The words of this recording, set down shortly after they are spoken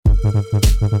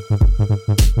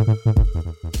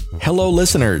Hello,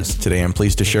 listeners. Today I'm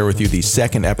pleased to share with you the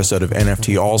second episode of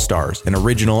NFT All-Stars, an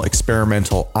original,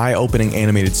 experimental, eye-opening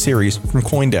animated series from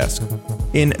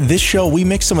CoinDesk. In this show, we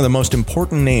mix some of the most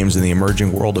important names in the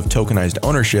emerging world of tokenized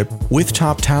ownership with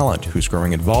top talent whose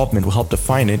growing involvement will help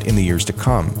define it in the years to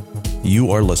come.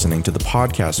 You are listening to the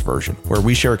podcast version, where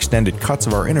we share extended cuts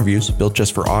of our interviews built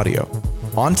just for audio.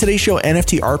 On today's show,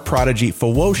 NFT art prodigy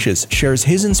Fewocious shares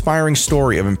his inspiring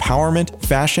story of empowerment,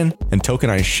 fashion, and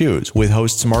tokenized shoes with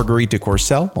hosts Margarita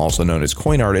Corcel, also known as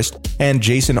Coin Artist, and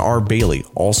Jason R. Bailey,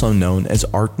 also known as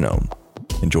Art Gnome.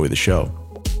 Enjoy the show.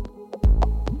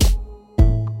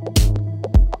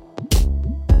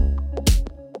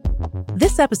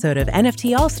 This episode of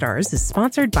NFT All-Stars is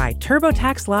sponsored by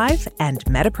TurboTax Live and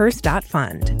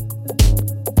MetaPurse.fund.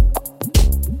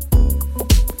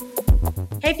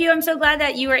 Hey, Few, I'm so glad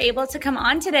that you were able to come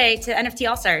on today to NFT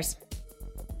All-Stars.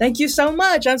 Thank you so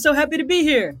much. I'm so happy to be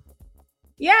here.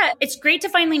 Yeah, it's great to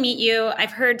finally meet you.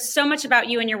 I've heard so much about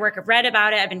you and your work. I've read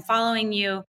about it. I've been following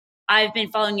you. I've been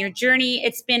following your journey.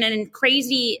 It's been a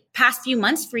crazy past few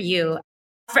months for you.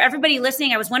 For everybody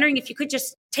listening, I was wondering if you could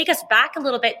just take us back a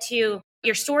little bit to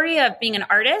your story of being an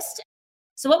artist.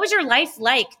 So what was your life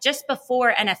like just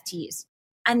before NFTs?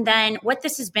 And then what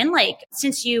this has been like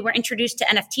since you were introduced to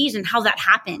NFTs and how that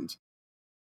happened.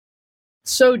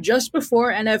 So just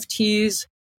before NFTs,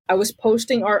 I was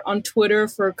posting art on Twitter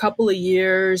for a couple of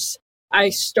years.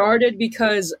 I started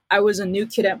because I was a new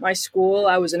kid at my school.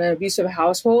 I was in an abusive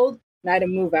household and I had to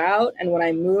move out. And when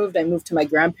I moved to my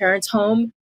grandparents'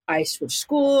 home. I switched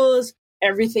schools.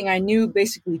 Everything I knew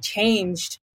basically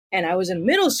changed. And I was in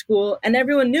middle school and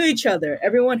everyone knew each other.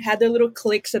 Everyone had their little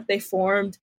cliques that they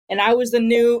formed. And I was the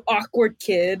new awkward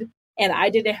kid, and I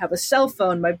didn't have a cell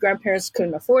phone. My grandparents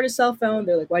couldn't afford a cell phone.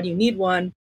 They're like, why do you need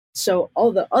one? So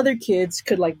all the other kids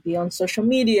could be on social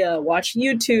media, watch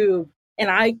YouTube,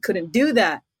 and I couldn't do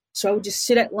that. So I would just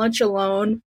sit at lunch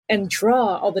alone and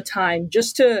draw all the time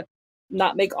just to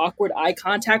not make awkward eye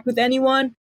contact with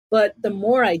anyone. But the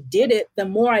more I did it, the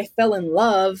more I fell in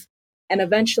love. And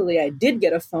eventually I did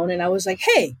get a phone, and I was like,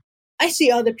 hey, I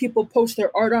see other people post their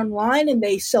art online and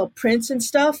they sell prints and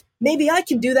stuff. Maybe I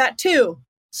can do that too.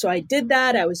 So I did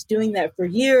that. I was doing that for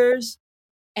years.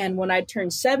 And when I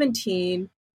turned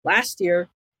 17 last year,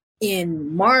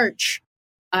 in March,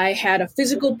 I had a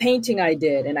physical painting I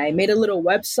did. And I made a little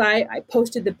website. I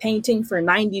posted the painting for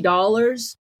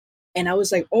 $90. And I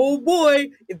was like, oh boy,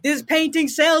 if this painting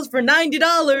sells for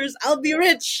 $90, I'll be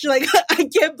rich. I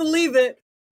can't believe it.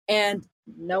 And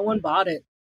no one bought it.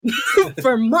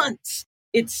 For months.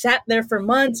 It sat there for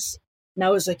months. And I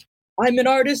was like, I'm an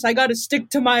artist. I got to stick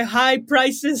to my high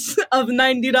prices of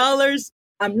 $90.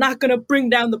 I'm not going to bring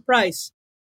down the price.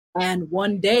 And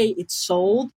one day it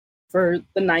sold for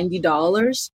the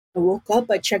 $90. I woke up,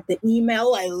 I checked the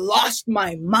email. I lost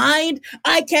my mind.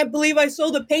 I can't believe I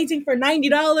sold a painting for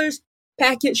 $90.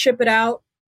 Pack it, ship it out.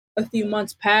 A few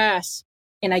months pass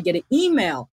and I get an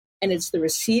email and it's the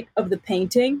receipt of the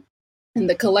painting. And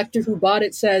the collector who bought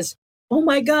it says, oh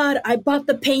my God, I bought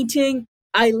the painting.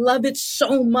 I love it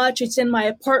so much. It's in my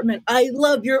apartment. I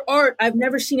love your art. I've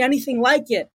never seen anything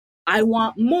like it. I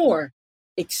want more,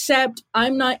 except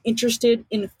I'm not interested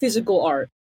in physical art.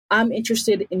 I'm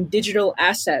interested in digital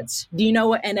assets. Do you know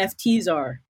what NFTs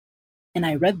are? And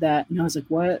I read that and I was like,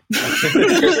 what? What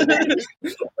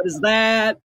is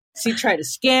that? So he tried to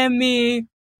scam me.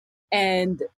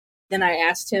 And then I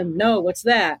asked him, no, what's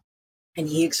that? And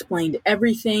he explained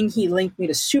everything. He linked me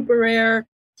to Super Rare.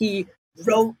 He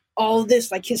wrote all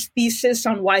this, his thesis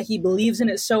on why he believes in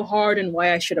it so hard and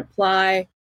why I should apply.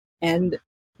 And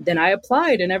then I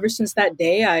applied. And ever since that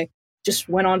day, I just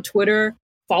went on Twitter,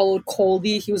 followed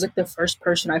Coldy. He was the first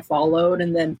person I followed.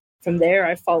 And then from there,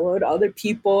 I followed other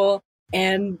people.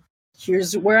 And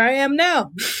here's where I am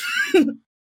now.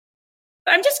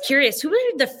 I'm just curious, who were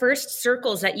the first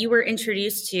circles that you were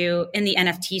introduced to in the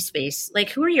NFT space?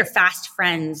 Who are your fast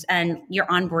friends and your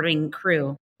onboarding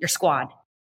crew, your squad?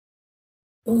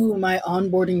 Oh, my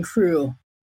onboarding crew.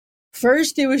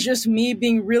 First, it was just me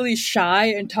being really shy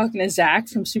and talking to Zach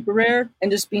from Super Rare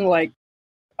and just being like,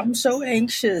 I'm so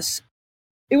anxious.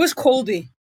 It was Coldy.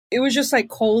 It was just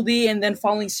Coldy and then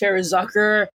following Sarah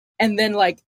Zucker and then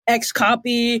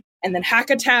Xcopy and then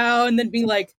Hackatow and then being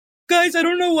like, guys, I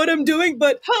don't know what I'm doing,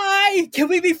 but hi, can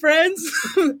we be friends?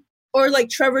 Or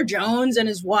Trevor Jones and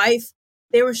his wife.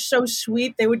 They were so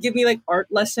sweet. They would give me art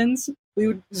lessons. We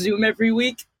would Zoom every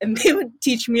week and they would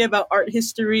teach me about art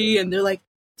history. And they're like,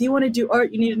 do you want to do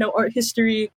art? You need to know art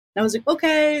history. And I was like,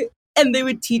 okay. And they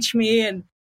would teach me. And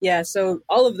yeah, so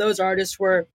all of those artists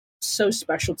were so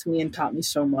special to me and taught me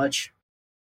so much.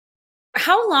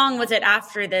 How long was it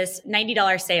after this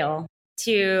 $90 sale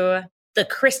to the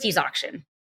Christie's auction?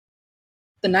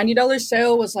 The $90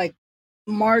 sale was like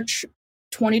March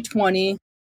 2020,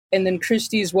 and then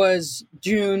Christie's was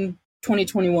June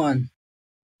 2021.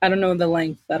 I don't know the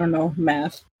length. I don't know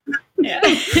math. Yeah.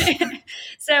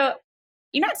 So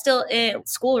you're not still in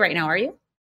school right now, are you?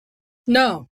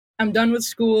 No, I'm done with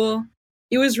school.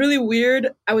 It was really weird.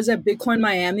 I was at Bitcoin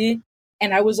Miami,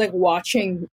 and I was like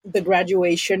watching the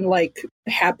graduation like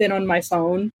happen on my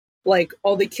phone, like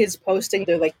all the kids posting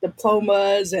their like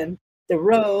diplomas and the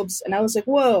robes. And I was like,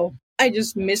 whoa, I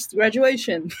just missed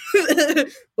graduation.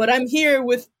 But I'm here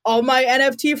with all my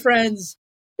NFT friends.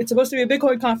 It's supposed to be a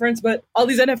Bitcoin conference, but all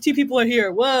these NFT people are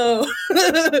here. Whoa.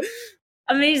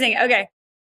 Amazing. Okay.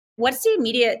 What's the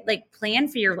immediate like plan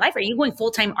for your life? Are you going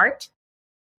full-time art?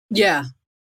 Yeah,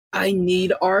 I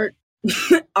need art.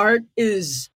 Art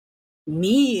is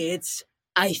me.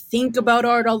 I think about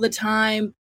art all the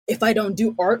time. If I don't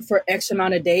do art for X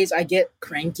amount of days, I get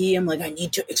cranky. I'm like, I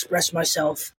need to express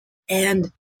myself.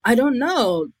 And I don't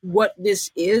know what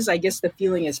this is. I guess the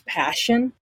feeling is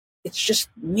passion. It's just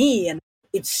me. And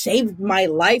it saved my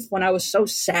life when I was so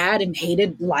sad and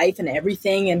hated life and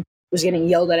everything and was getting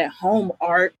yelled at home.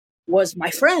 Art was my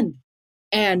friend.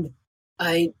 And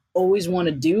I always want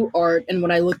to do art. And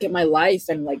when I look at my life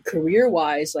and like career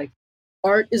wise, like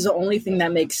art is the only thing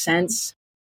that makes sense.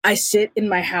 I sit in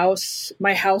my house.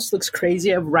 My house looks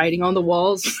crazy. I have writing on the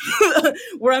walls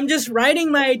where I'm just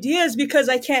writing my ideas because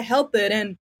I can't help it.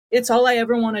 And it's all I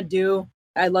ever want to do.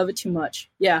 I love it too much.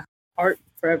 Yeah. Art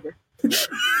forever.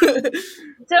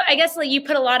 So I guess like you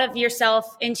put a lot of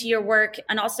yourself into your work,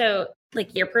 and also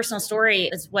like your personal story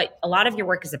is what a lot of your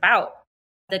work is about.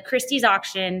 The Christie's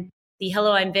auction, the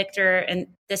Hello, I'm Victor, and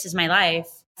This Is My Life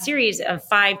series of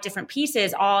 5 different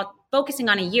pieces, all focusing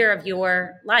on a year of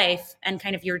your life and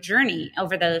kind of your journey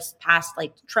over those past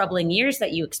like troubling years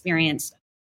that you experienced.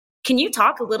 Can you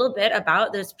talk a little bit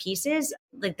about those pieces,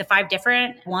 like the 5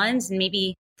 different ones, and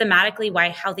maybe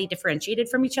thematically how they differentiated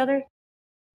from each other?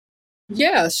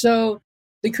 Yeah. So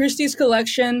the Christie's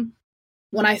collection,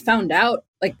 when I found out,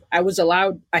 like I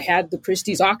had the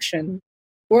Christie's auction,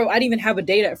 or I didn't even have a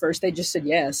date at first. They just said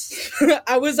yes.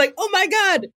 I was like, oh my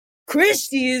God,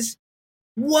 Christie's.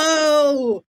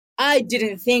 Whoa. I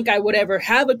didn't think I would ever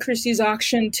have a Christie's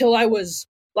auction till I was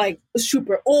like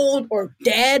super old or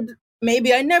dead.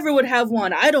 Maybe I never would have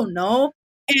one. I don't know.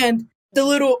 And the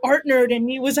little art nerd in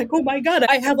me was like, oh my God,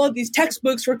 I have all these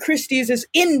textbooks for Christie's is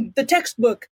in the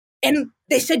textbook. And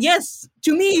they said yes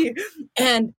to me.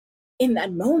 And in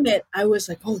that moment, I was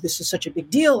like, oh, this is such a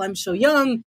big deal. I'm so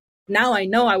young. Now I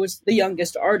know I was the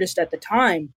youngest artist at the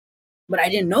time, but I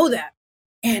didn't know that.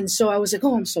 And so I was like,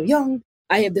 oh, I'm so young.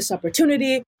 I have this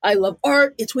opportunity. I love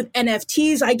art. It's with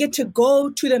NFTs. I get to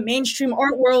go to the mainstream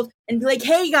art world and be like,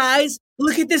 hey guys,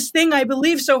 look at this thing I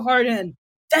believe so hard in.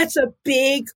 That's a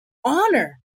big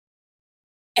honor.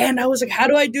 And I was like, how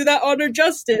do I do that honor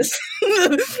justice?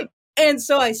 And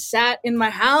so I sat in my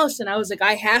house and I was like,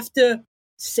 I have to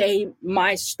say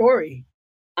my story.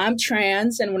 I'm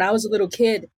trans. And when I was a little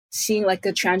kid, seeing like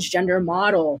a transgender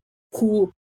model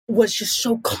who was just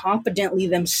so confidently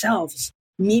themselves,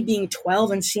 me being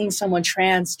 12 and seeing someone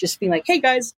trans just being like, hey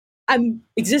guys, I'm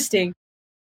existing.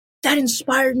 That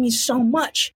inspired me so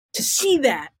much to see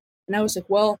that. And I was like,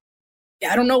 well,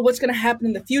 I don't know what's going to happen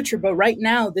in the future, but right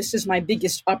now, this is my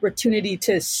biggest opportunity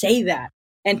to say that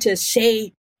and to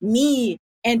say me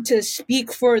and to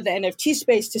speak for the NFT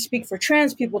space, to speak for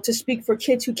trans people, to speak for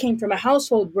kids who came from a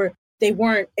household where they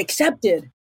weren't accepted.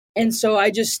 And so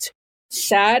I just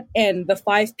sat, and the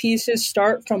 5 pieces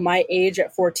start from my age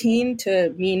at 14 to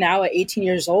me now at 18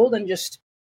 years old, and just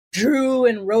drew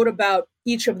and wrote about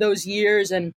each of those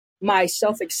years and my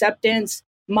self-acceptance,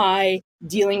 my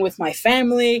dealing with my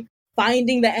family,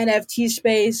 finding the NFT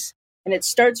space. And it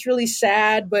starts really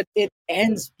sad, but it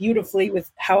ends beautifully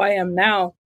with how I am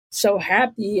now, so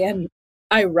happy. And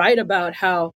I write about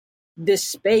how this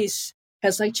space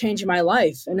has like changed my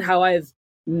life and how I've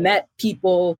met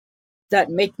people that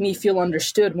make me feel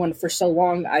understood, when for so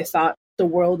long I thought the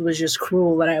world was just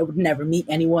cruel, that I would never meet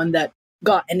anyone that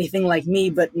got anything like me.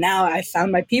 But now I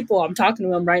found my people. I'm talking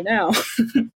to them right now.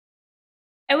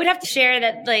 I would have to share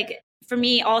that, like, for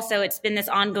me also, it's been this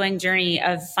ongoing journey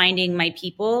of finding my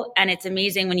people. And it's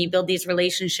amazing when you build these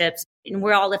relationships and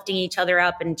we're all lifting each other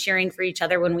up and cheering for each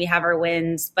other when we have our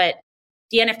wins. But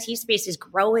the NFT space is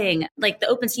growing. Like the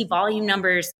OpenSea volume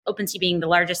numbers, OpenSea being the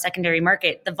largest secondary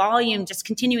market, the volume just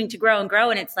continuing to grow and grow.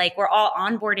 And it's like we're all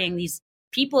onboarding these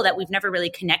people that we've never really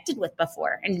connected with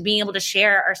before, and being able to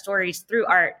share our stories through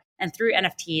art and through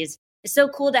NFTs. It's so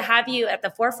cool to have you at the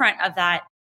forefront of that.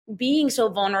 being so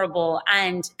vulnerable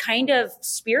and kind of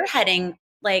spearheading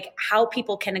like how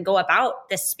people can go about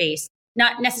this space,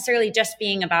 not necessarily just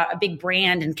being about a big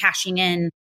brand and cashing in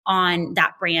on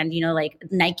that brand, like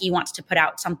Nike wants to put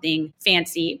out something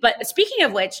fancy. But speaking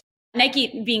of which,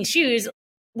 Nike being shoes,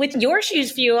 with your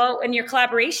shoes, Fuel, and your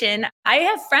collaboration, I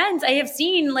have friends I have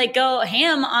seen like go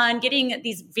ham on getting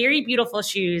these very beautiful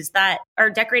shoes that are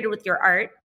decorated with your art.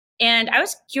 And I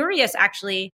was curious,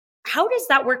 actually, how does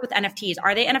that work with NFTs?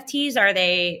 Are they NFTs? Are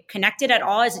they connected at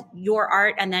all? Is it your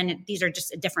art and then these are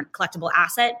just a different collectible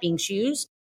asset being shoes?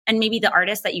 And maybe the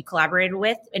artist that you collaborated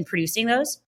with in producing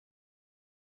those?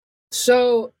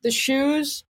 So the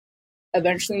shoes,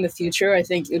 eventually in the future, I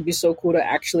think it would be so cool to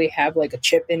actually have like a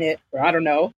chip in it, or I don't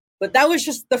know. But that was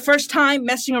just the first time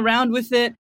messing around with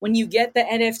it. When you get the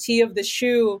NFT of the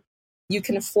shoe, you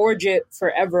can forge it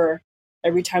forever.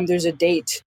 Every time there's a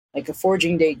date, like a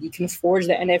forging date, you can forge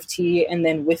the NFT. And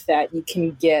then with that, you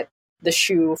can get the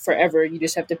shoe forever. You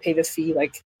just have to pay the fee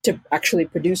like to actually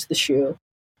produce the shoe.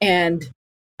 And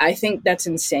I think that's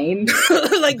insane.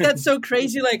 Like, that's so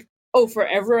crazy. Like, oh,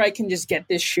 forever I can just get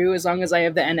this shoe as long as I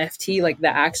have the NFT, like the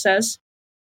access.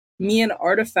 Me and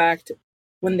Artifact,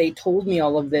 when they told me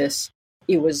all of this,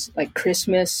 it was like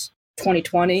Christmas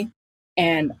 2020.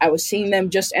 And I was seeing them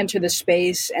just enter the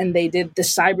space and they did the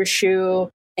cyber shoe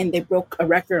and they broke a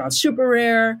record on Super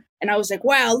Rare. And I was like,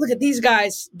 wow, look at these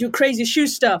guys do crazy shoe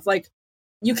stuff. Like,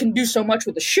 you can do so much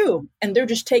with a shoe. And they're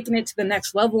just taking it to the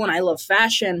next level. And I love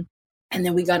fashion. And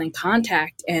then we got in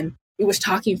contact and it was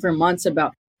talking for months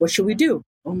about, what should we do?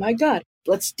 Oh my God,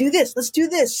 let's do this. Let's do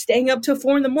this. Staying up till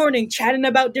 4 a.m, chatting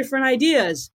about different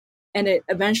ideas. And it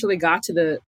eventually got to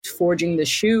the forging the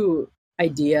shoe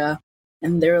idea.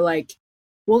 And they're like,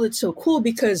 well, it's so cool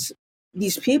because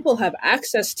these people have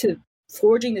access to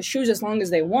forging the shoes as long as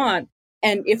they want.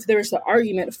 And if there's the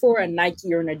argument for a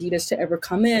Nike or an Adidas to ever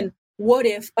come in, what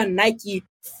if a Nike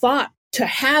fought to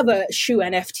have a shoe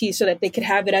NFT so that they could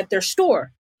have it at their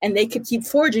store and they could keep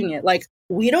forging it? Like,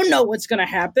 we don't know what's going to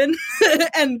happen.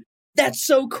 And that's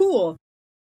so cool.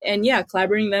 And yeah,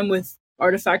 collaborating them with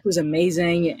Artifact was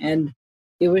amazing. And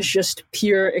it was just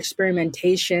pure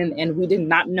experimentation. And we did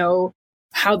not know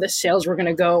how the sales were going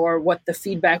to go or what the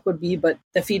feedback would be. But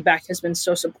the feedback has been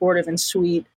so supportive and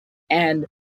sweet. And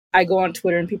I go on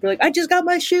Twitter and people are like, I just got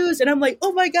my shoes. And I'm like,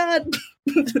 oh my God,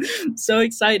 so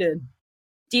excited.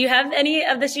 Do you have any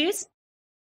of the shoes?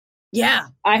 Yeah,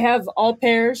 I have all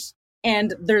pairs.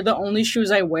 And they're the only shoes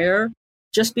I wear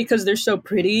just because they're so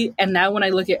pretty. And now when I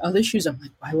look at other shoes, I'm like,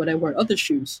 why would I wear other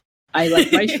shoes? I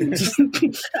like my shoes.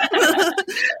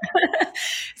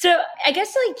 So I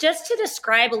guess like just to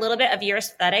describe a little bit of your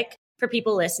aesthetic for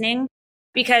people listening,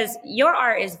 because your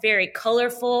art is very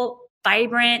colorful,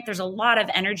 vibrant. There's a lot of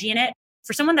energy in it.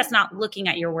 For someone that's not looking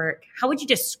at your work, how would you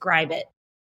describe it?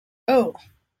 Oh,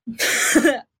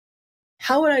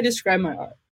 how would I describe my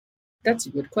art? That's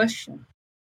a good question.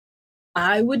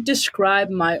 I would describe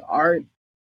my art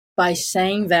by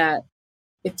saying that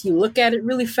if you look at it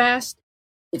really fast,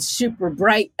 it's super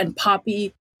bright and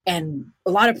poppy and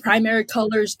a lot of primary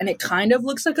colors, and it kind of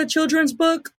looks like a children's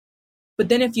book. But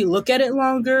then if you look at it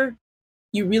longer,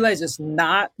 you realize it's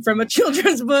not from a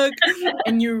children's book,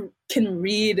 and you can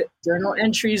read journal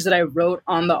entries that I wrote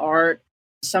on the art.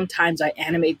 Sometimes I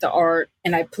animate the art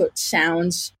and I put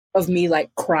sounds of me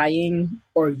like crying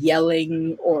or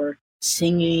yelling or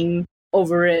singing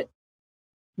over it.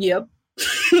 Yep.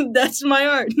 That's my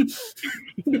art.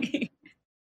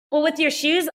 Well, with your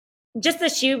shoes, just the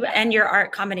shoe and your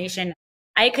art combination,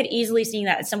 I could easily see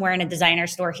that somewhere in a designer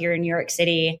store here in New York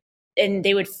City, and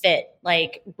they would fit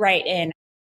like right in.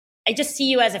 I just see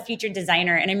you as a future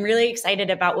designer, and I'm really excited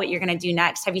about what you're going to do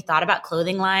next. Have you thought about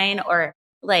clothing line or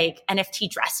like NFT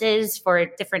dresses for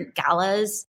different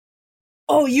galas?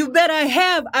 Oh, you bet I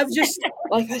have. I've just,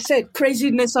 like I said,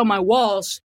 craziness on my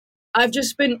walls. I've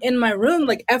just been in my room,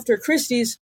 like after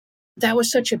Christie's, that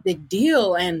was such a big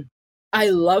deal. And I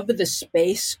love the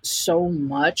space so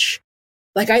much.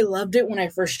 Like, I loved it when I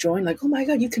first joined. Like, oh my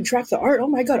God, you can track the art. Oh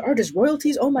my God, art is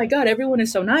royalties. Oh my God, everyone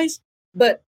is so nice.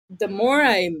 But the more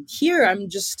I'm here, I'm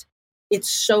just, it's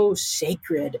so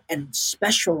sacred and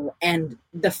special. And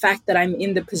the fact that I'm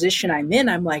in the position I'm in,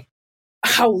 I'm like,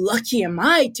 how lucky am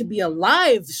I to be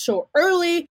alive so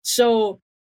early? So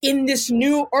in this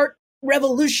new art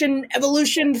revolution,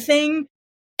 evolution thing.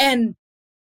 And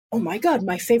oh my God,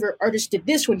 my favorite artist did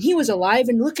this when he was alive,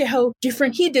 and look at how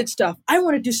different he did stuff. I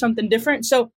want to do something different.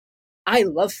 So I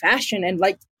love fashion, and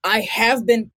like, I have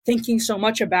been thinking so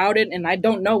much about it, and I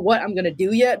don't know what I'm going to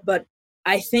do yet, but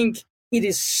I think it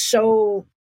is so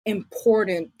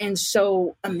important and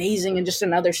so amazing, and just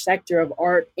another sector of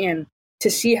art. And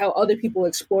to see how other people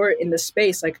explore it in the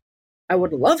space. Like, I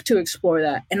would love to explore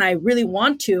that. And I really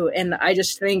want to. And I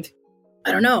just think,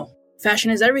 I don't know,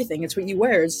 fashion is everything. It's what you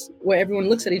wear. It's what everyone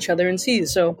looks at each other and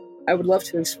sees. So I would love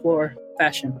to explore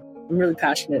fashion. I'm really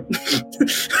passionate.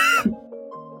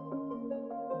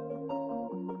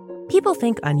 People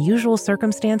think unusual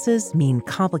circumstances mean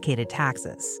complicated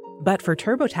taxes. But for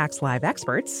TurboTax Live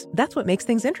experts, that's what makes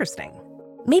things interesting.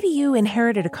 Maybe you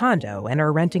inherited a condo and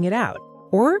are renting it out.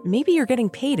 Or maybe you're getting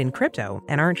paid in crypto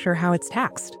and aren't sure how it's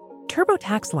taxed.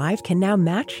 TurboTax Live can now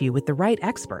match you with the right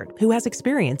expert who has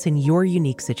experience in your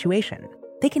unique situation.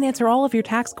 They can answer all of your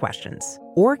tax questions,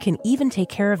 or can even take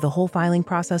care of the whole filing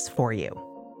process for you.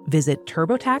 Visit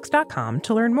TurboTax.com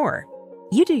to learn more.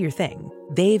 You do your thing.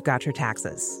 They've got your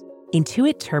taxes.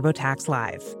 Intuit TurboTax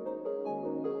Live.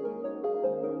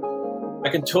 I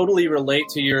can totally relate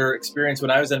to your experience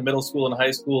when I was in middle school and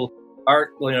high school. Art,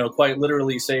 quite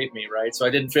literally saved me, right? So I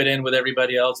didn't fit in with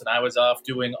everybody else, and I was off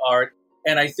doing art.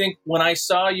 And I think when I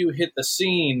saw you hit the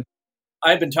scene,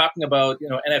 I've been talking about,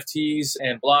 NFTs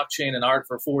and blockchain and art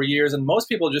for 4 years, and most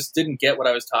people just didn't get what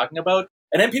I was talking about.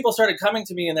 And then people started coming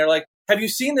to me and they're like, have you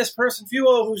seen this person,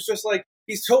 Fuo, who's just like,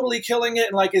 he's totally killing it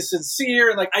and like is sincere.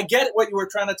 And like, I get what you were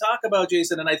trying to talk about,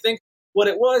 Jason. And I think what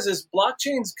it was is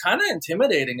blockchain's kind of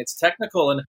intimidating. It's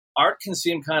technical and art can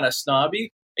seem kind of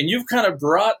snobby. And you've kind of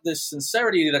brought this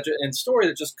sincerity and story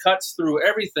that just cuts through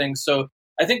everything. So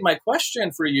I think my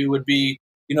question for you would be,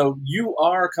 you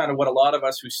are kind of what a lot of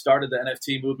us who started the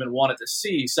NFT movement wanted to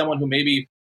see, someone who maybe,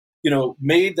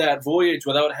 made that voyage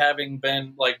without having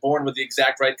been like born with the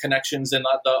exact right connections in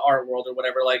the art world or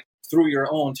whatever, like through your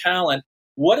own talent.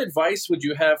 What advice would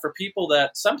you have for people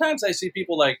that sometimes I see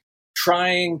people like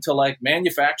trying to like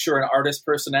manufacture an artist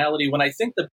personality when I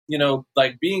think that,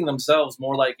 like being themselves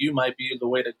more like you might be the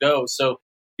way to go. So,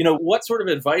 what sort of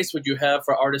advice would you have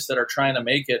for artists that are trying to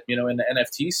make it, in the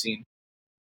NFT scene?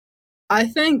 I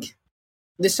think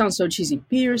this sounds so cheesy.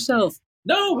 Be yourself.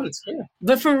 No, but it's good.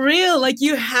 But for real, like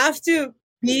you have to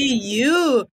be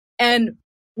you. And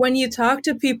when you talk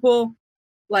to people,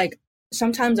 like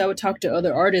sometimes I would talk to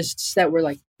other artists that were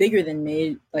like bigger than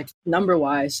me, like number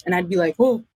wise. And I'd be like,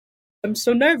 oh, I'm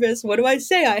so nervous. What do I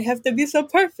say? I have to be so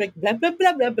perfect. Blah, blah,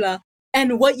 blah, blah, blah.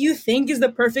 And what you think is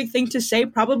the perfect thing to say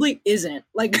probably isn't.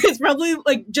 Like, it's probably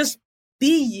like, just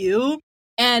be you.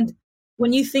 And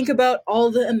when you think about all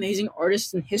the amazing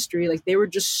artists in history, like they were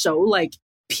just so like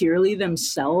purely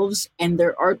themselves and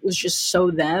their art was just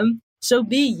so them. So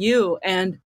be you.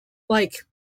 And like,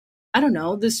 I don't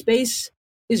know, the space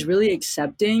is really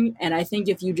accepting. And I think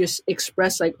if you just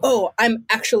express like, oh, I'm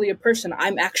actually a person,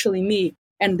 I'm actually me,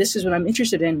 and this is what I'm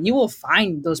interested in, you will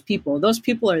find those people. Those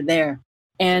people are there.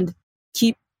 And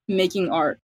keep making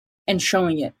art and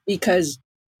showing it because,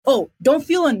 don't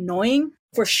feel annoying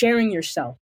for sharing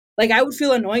yourself. Like I would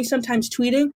feel annoying sometimes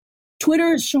tweeting.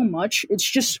 Twitter is so much. It's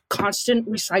just constant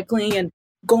recycling and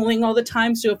going all the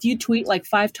time. So if you tweet like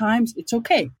 5 times, it's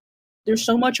okay. There's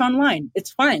so much online.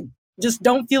 It's fine. Just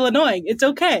don't feel annoying. It's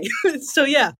okay. So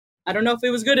yeah, I don't know if it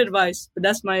was good advice, but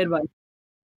that's my advice.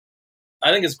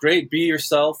 I think it's great. Be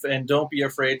yourself and don't be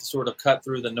afraid to sort of cut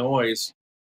through the noise.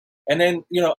 And then,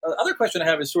 the other question I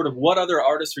have is sort of what other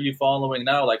artists are you following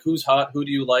now? Like who's hot? Who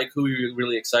do you like? Who are you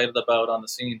really excited about on the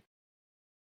scene?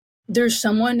 There's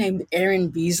someone named Erin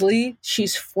Beasley.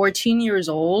 She's 14 years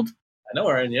old. I know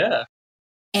Erin, yeah.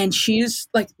 And she's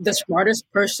like the smartest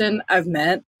person I've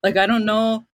met. Like, I don't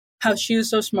know how she was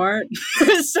so smart,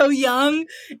 so young,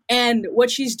 and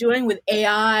what she's doing with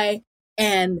AI.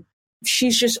 And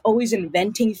she's just always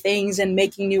inventing things and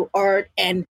making new art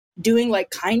and doing like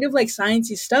kind of like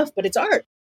sciencey stuff, but it's art.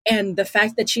 And the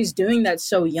fact that she's doing that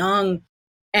so young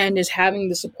and is having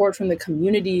the support from the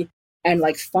community and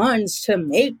like funds to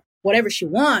make whatever she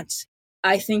wants,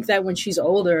 I think that when she's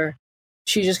older,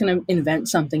 she's just going to invent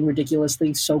something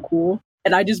ridiculously so cool.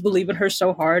 And I just believe in her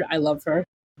so hard. I love her.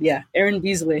 Yeah, Erin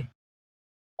Beasley.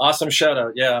 Awesome shout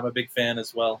out. Yeah, I'm a big fan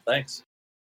as well. Thanks.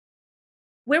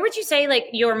 Where would you say like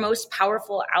your most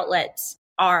powerful outlets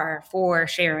are for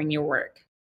sharing your work?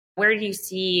 Where do you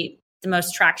see the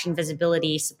most traction,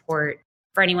 visibility, support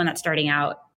for anyone that's starting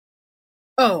out?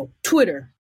 Oh,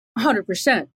 Twitter,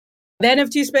 100%. The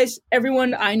NFT space,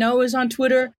 everyone I know is on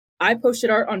Twitter. I posted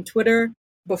art on Twitter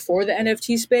before the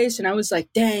NFT space, and I was like,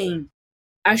 dang,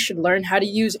 I should learn how to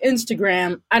use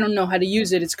Instagram. I don't know how to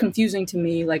use it. It's confusing to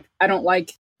me. Like, I don't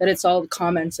like that it's all the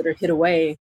comments that are hid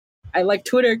away. I like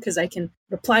Twitter because I can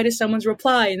reply to someone's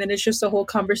reply, and then it's just a whole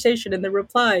conversation in the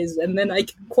replies, and then I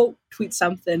can quote tweet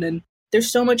something. And there's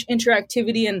so much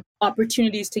interactivity and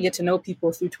opportunities to get to know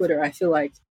people through Twitter, I feel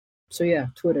like. So yeah,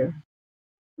 Twitter.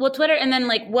 Well, Twitter, and then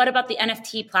like, what about the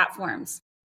NFT platforms?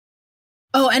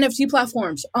 Oh, NFT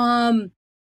platforms.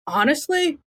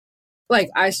 Honestly, like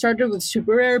I started with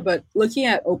Super Rare, but looking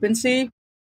at OpenSea,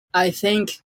 I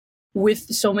think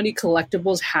with so many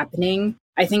collectibles happening,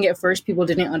 I think at first people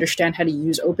didn't understand how to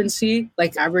use OpenSea.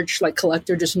 Like average like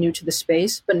collector just new to the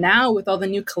space. But now with all the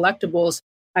new collectibles,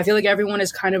 I feel like everyone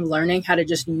is kind of learning how to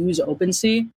just use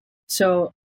OpenSea.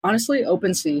 So honestly,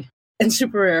 OpenSea and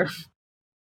Super Rare.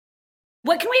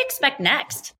 What can we expect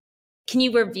next? Can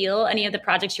you reveal any of the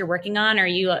projects you're working on? Are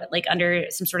you like under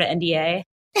some sort of NDA?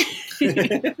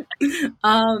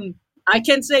 I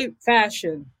can say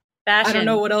fashion. I don't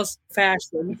know what else.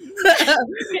 Fashion.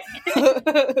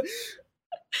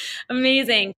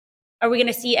 Amazing. Are we going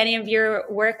to see any of your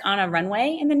work on a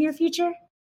runway in the near future?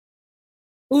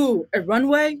 Ooh, a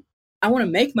runway? I want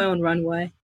to make my own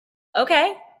runway.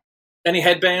 Okay. Any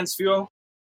headbands, Fuo?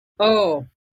 Oh,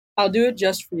 I'll do it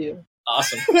just for you.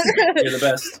 Awesome. You're the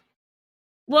best.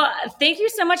 Well, thank you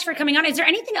so much for coming on. Is there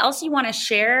anything else you want to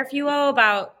share, Fuo,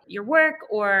 about your work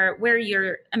or where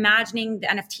you're imagining the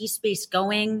NFT space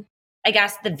going? I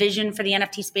guess the vision for the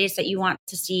NFT space that you want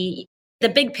to see, the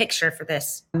big picture for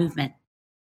this movement.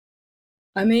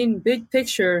 I mean, big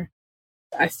picture,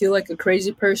 I feel like a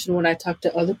crazy person when I talk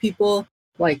to other people.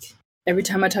 Like every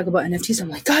time I talk about NFTs, I'm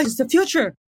like, guys, it's the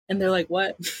future. And they're like,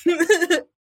 what?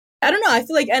 I don't know. I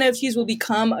feel like NFTs will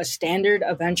become a standard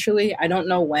eventually. I don't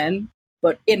know when,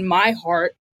 but in my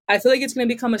heart, I feel like it's going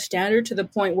to become a standard to the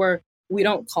point where we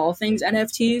don't call things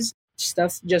NFTs.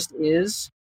 Stuff just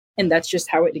is. And that's just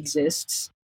how it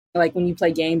exists. Like when you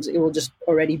play games, it will just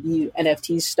already be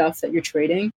NFT stuff that you're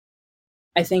trading.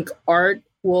 I think art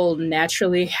will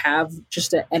naturally have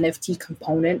just an NFT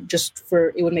component just for,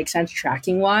 it would make sense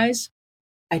tracking wise.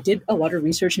 I did a lot of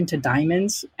research into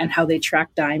diamonds and how they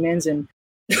track diamonds and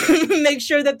make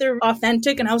sure that they're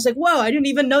authentic. And I was like, whoa, I didn't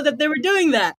even know that they were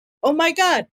doing that. Oh my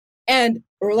God. And,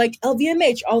 or like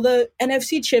LVMH, all the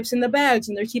NFC chips in the bags,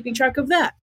 and they're keeping track of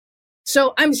that.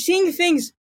 So I'm seeing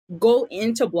things go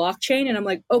into blockchain and I'm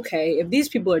like, okay, if these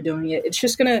people are doing it, it's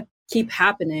just going to keep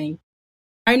happening.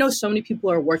 I know so many people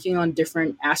are working on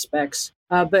different aspects,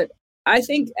 but I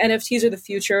think NFTs are the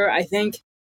future. I think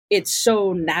it's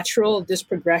so natural, this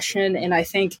progression. And I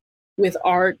think with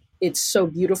art, it's so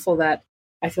beautiful that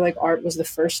I feel like art was the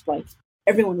first, like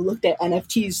everyone looked at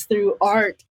NFTs through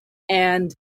art.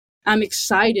 And I'm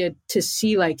excited to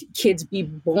see like kids be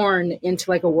born into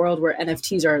like a world where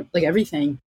NFTs are like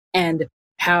everything, and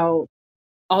how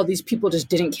all these people just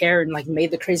didn't care and like made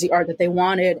the crazy art that they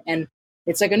wanted. And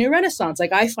it's like a new renaissance.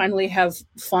 Like I finally have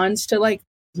funds to like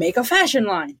make a fashion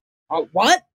line.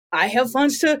 What? I have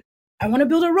funds to, I want to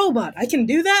build a robot. I can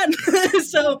do that.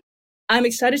 So I'm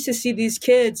excited to see these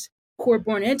kids who are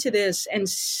born into this and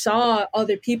saw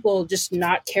other people just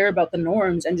not care about the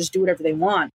norms and just do whatever they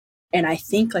want. And I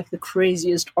think like the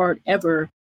craziest art ever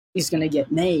is going to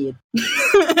get made.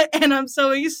 And I'm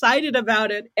so excited about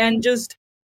it and just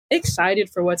excited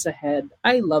for what's ahead.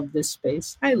 I love this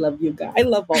space. I love you guys. I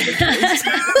love all the guys.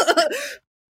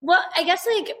 Well, I guess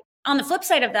like on the flip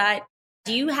side of that,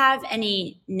 do you have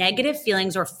any negative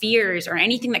feelings or fears or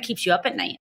anything that keeps you up at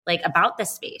night, like about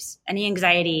this space? Any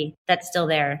anxiety that's still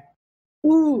there?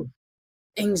 Ooh,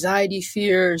 anxiety,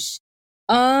 fears.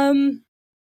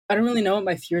 I don't really know what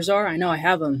my fears are. I know I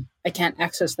have them. I can't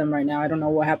access them right now. I don't know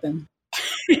what happened.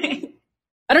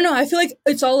 I don't know. I feel like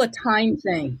it's all a time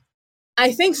thing.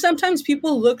 I think sometimes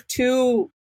people look to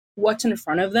what's in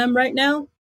front of them right now.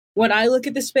 When I look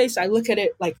at the space, I look at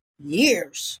it like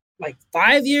years, like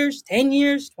 5 years, 10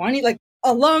 years, 20, like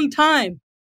a long time.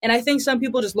 And I think some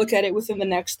people just look at it within the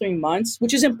next 3 months,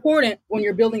 which is important when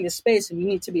you're building the space and you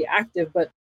need to be active.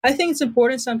 But I think it's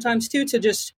important sometimes too to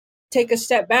just take a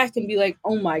step back and be like,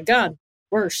 oh my God,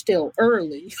 we're still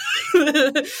early.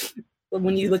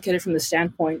 When you look at it from the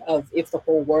standpoint of if the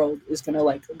whole world is going to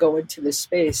like go into this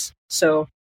space. So,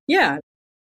 yeah.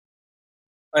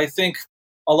 I think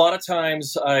a lot of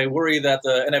times I worry that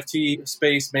the NFT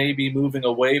space may be moving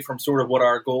away from sort of what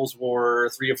our goals were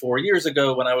 3 or 4 years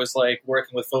ago when I was like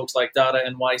working with folks like Data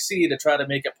NYC to try to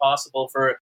make it possible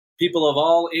for people of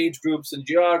all age groups and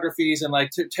geographies and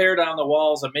like to tear down the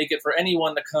walls and make it for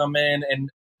anyone to come in and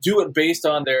do it based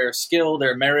on their skill,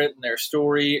 their merit, and their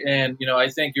story. And, you know, I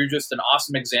think you're just an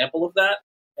awesome example of that.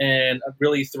 And I'm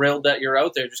really thrilled that you're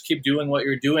out there. Just keep doing what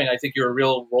you're doing. I think you're a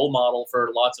real role model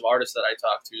for lots of artists that I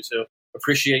talk to. So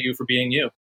appreciate you for being you.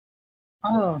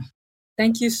 Oh,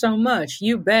 thank you so much.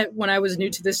 You bet. When I was new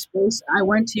to this space, I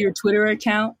went to your Twitter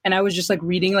account and I was just like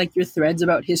reading like your threads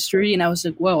about history. And I was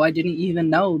like, whoa, I didn't even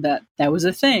know that that was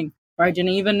a thing. Or I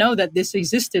didn't even know that this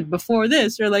existed before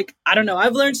this. Or like, I don't know.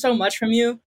 I've learned so much from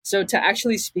you. So to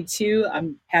actually speak to you,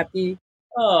 I'm happy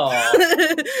Oh,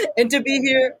 And to be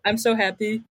here, I'm so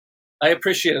happy. I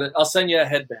appreciate it. I'll send you a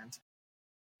headband.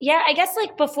 Yeah, I guess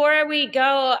like before we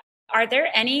go, are there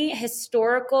any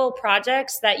historical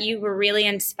projects that you were really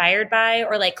inspired by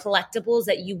or like collectibles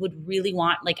that you would really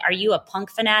want? Like, are you a punk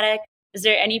fanatic? Is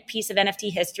there any piece of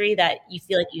NFT history that you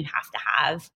feel like you have to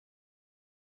have?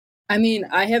 I mean,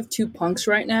 I have 2 punks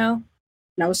right now,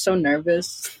 and I was so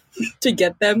nervous to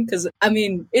get them because, I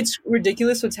mean, it's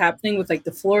ridiculous what's happening with like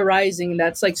the floor rising.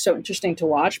 That's like so interesting to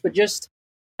watch, but just,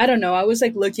 I don't know. I was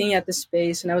like looking at the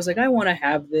space and I was like, I want to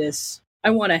have this. I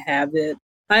want to have it.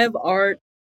 I have art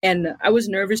and I was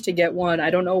nervous to get one. I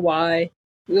don't know why.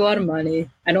 A lot of money.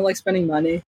 I don't like spending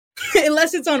money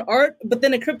unless it's on art. But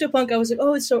then a CryptoPunk, I was like,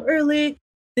 oh, it's so early.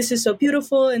 This is so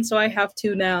beautiful. And so I have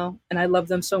 2 now and I love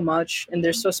them so much. And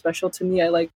they're so special to me. I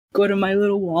like go to my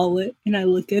little wallet and I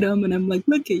look at them and I'm like,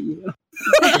 look at you.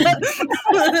 But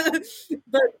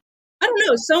I don't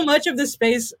know. So much of the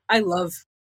space I love.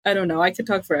 I don't know. I could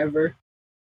talk forever.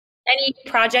 Any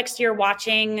projects you're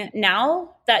watching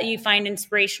now that you find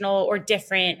inspirational or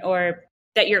different or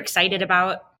that you're excited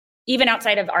about, even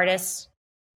outside of artists?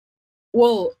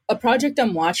 Well, a project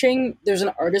I'm watching, there's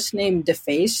an artist named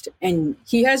Defaced, and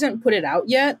he hasn't put it out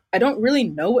yet. I don't really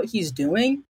know what he's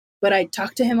doing, but I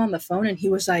talked to him on the phone and he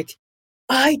was like,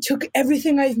 I took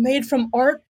everything I've made from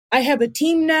art. I have a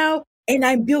team now and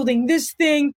I'm building this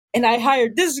thing and I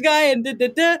hired this guy and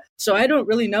da-da-da. So I don't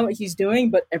really know what he's doing,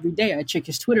 but every day I check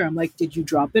his Twitter. I'm like, did you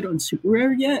drop it on Super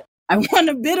Rare yet? I want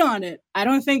to bid on it. I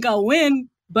don't think I'll win,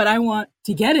 but I want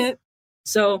to get it.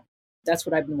 So that's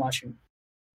what I've been watching.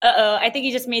 Uh-oh, I think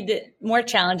you just made it more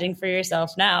challenging for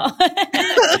yourself now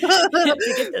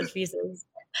to get those pieces.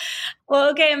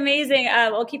 Well, okay, amazing.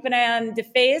 We'll keep an eye on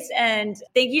Defaced, and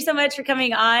thank you so much for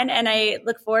coming on. And I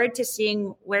look forward to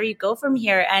seeing where you go from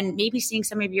here and maybe seeing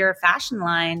some of your fashion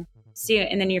line soon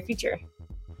in the near future.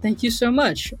 Thank you so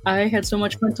much. I had so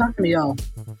much fun talking to y'all.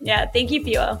 Yeah, thank you,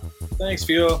 Fuo. Thanks,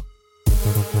 Fuo.